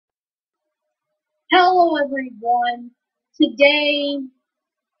Hello everyone. Today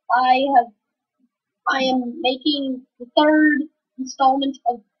I have I am making the third installment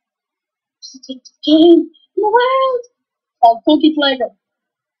of the game in the world called Cookie Flavor.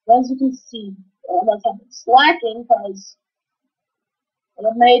 As you can see, I have been slacking because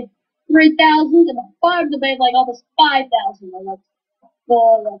I've made 3,000 and the five have made like almost 5,000. I'm like,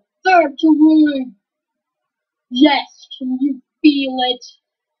 for the third time. Yes, can you feel it?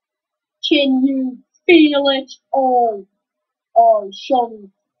 Can you feel it? Show me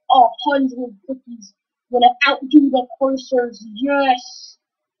 100 cookies. Gonna outdo the cursors. Yes.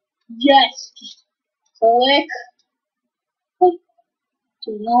 Yes. Just click. Click.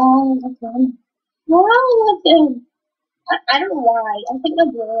 Too long with them. Long with them. I don't know why. I think the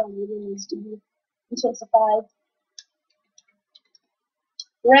blur on really needs to be intensified.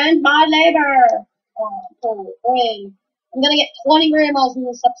 Rent my labor. Oh, boy. I'm gonna get 20 grandmas in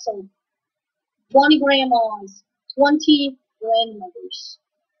this episode. 20 grandmas. 20 grandmothers.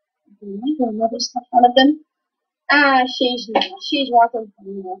 My grandmother's not one of them. She's walking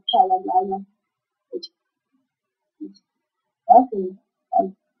from North Carolina. Walking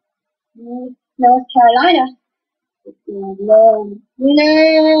from North Carolina. No. No.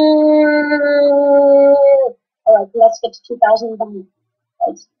 Alright, let's get to 2000 done.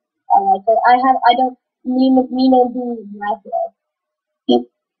 Alright, I don't mean to do math here.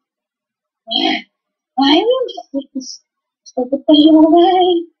 Why don't you take this stupid thing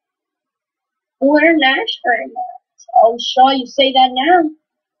away? We're not sure enough. Oh, sure, you say that now.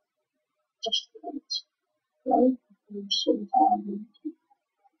 Just wait.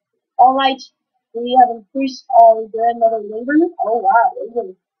 Alright, we have increased our grandmother labor. Oh wow, we're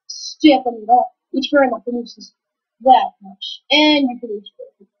really stepping it up. Each grandma produces that much. And you produce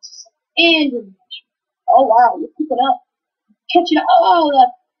this. And you produce. Oh wow, you're keeping up. Catching up. Oh,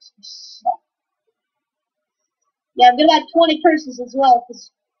 that's. Yeah, I'm gonna add 20 curses as well,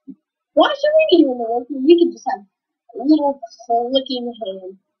 because why should we be doing the work? We can just have a little clicking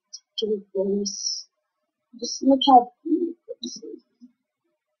hand to do this. Just look how beautiful this is.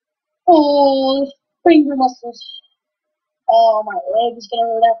 Oh, finger muscles. Oh, my leg is gonna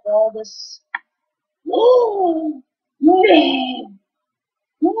hurt after all this. Oh, no,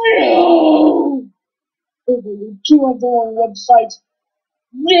 no. Join the website.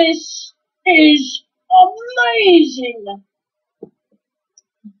 This is amazing.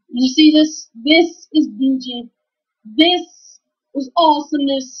 You see this? This is beauty. This is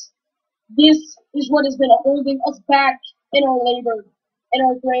awesomeness. This is what has been holding us back in our labor, in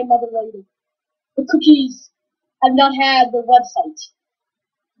our grandmother labor. The cookies have not had their website.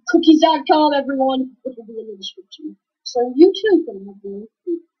 Cookies.com, everyone. It will be in the description. So you too can have one.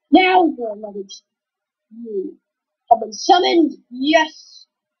 Now, grandmothers, you have been summoned. Yes.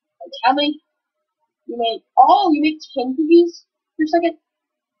 Like how many? You make 10 cookies per second?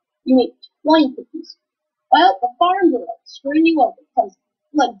 You make 20 cookies. Well, the farm girl screwing you over because,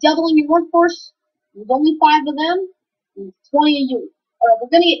 like, doubling your workforce, there's only 5 of them, and 20 of you. Alright, we're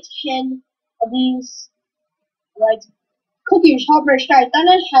gonna get 10 of these, right? Cookies, hopper, sky,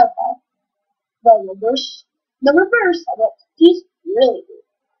 thunder, hellfire. The reverse of what cookies really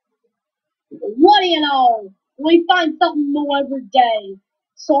do. What do you know? We find something new every day.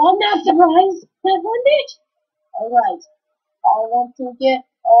 So I'm not surprised that one did. Alright, I want to get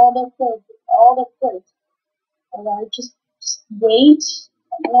all the cookies. Alright, just wait.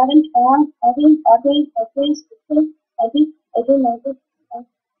 11, 12, 13, 14, 15, 16, 17, 18, 19, 20,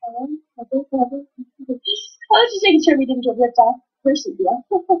 21, 22, 23. I was just making sure we didn't get ripped off. First, yeah.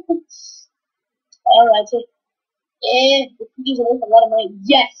 Alright, so, and the cookies are worth a lot of money.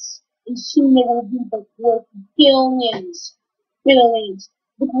 Yes! And soon they will be worth billions. Billions.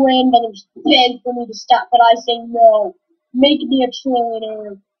 The grandmothers beg for me to stop, but I say no. Make me a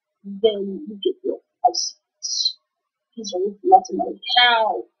trillionaire, then you get your house. These are worth lots of money.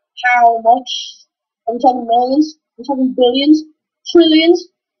 How? How much? Are we talking millions? Are we talking billions? Trillions?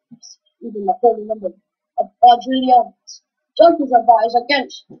 Even the whole number of quadrillions. Doctors advise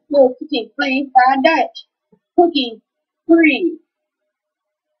against no cookie-free bad diet. Cookie-free.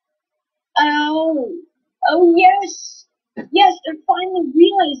 Oh. Oh, yes. Yes, they're finally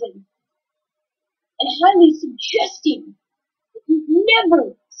realizing and highly suggesting that you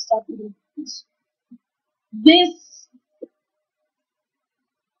never stop eating cookies. This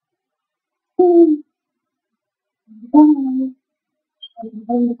Mine!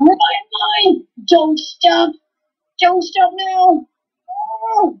 Don't stop! Don't stop now!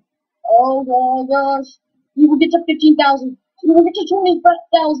 Oh my gosh! You will get to 15,000. You will get to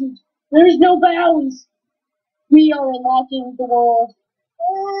 20,000. There's no bounds. We are unlocking the world.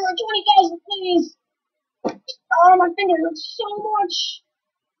 20,000, please. Oh, my finger hurts so much.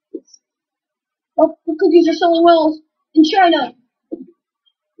 Oh, the cookies are selling well in China,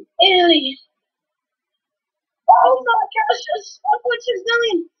 Italy. Oh my gosh, that's 1.6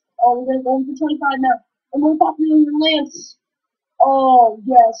 million. Oh, we're gonna go in for 25 now. And we're popular than Lance. Oh,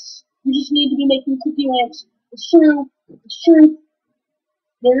 yes. We just need to be making cookie lamps. It's true. It's true.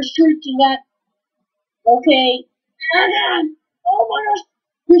 There's truth to that. Okay. Oh, God. Oh, my gosh.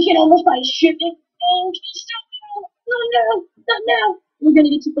 We can almost buy a shipment. Oh, stop. No, no, not now. We're going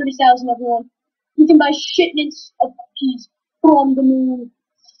to get to 30,000, everyone. We can buy shipments of cookies from the moon.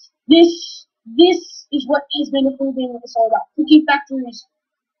 This is what has been holding us all about. Cookie factories.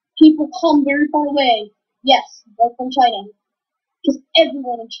 People come very far away. Yes, like from China. Because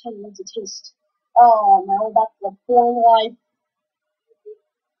everyone in China wants a taste. Oh, now we're back to the boring life.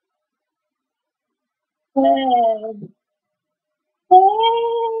 Hey, hey,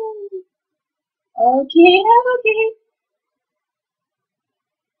 okay, okay.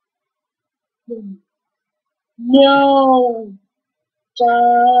 No.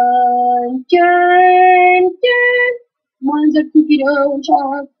 Dun, dun, dun. Mine's a cookie dough and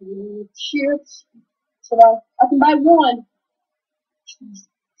chocolate chips. So I can buy one.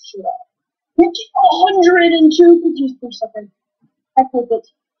 Shut up. 102 cookies per second. Heck with it.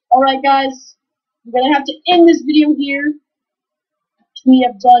 Alright, guys. I'm gonna have to end this video here. We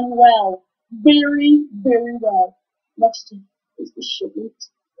have done well. Very, very well. Next is the shipment.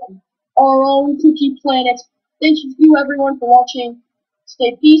 Our own cookie planet. Thank you everyone for watching.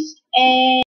 Stay peace and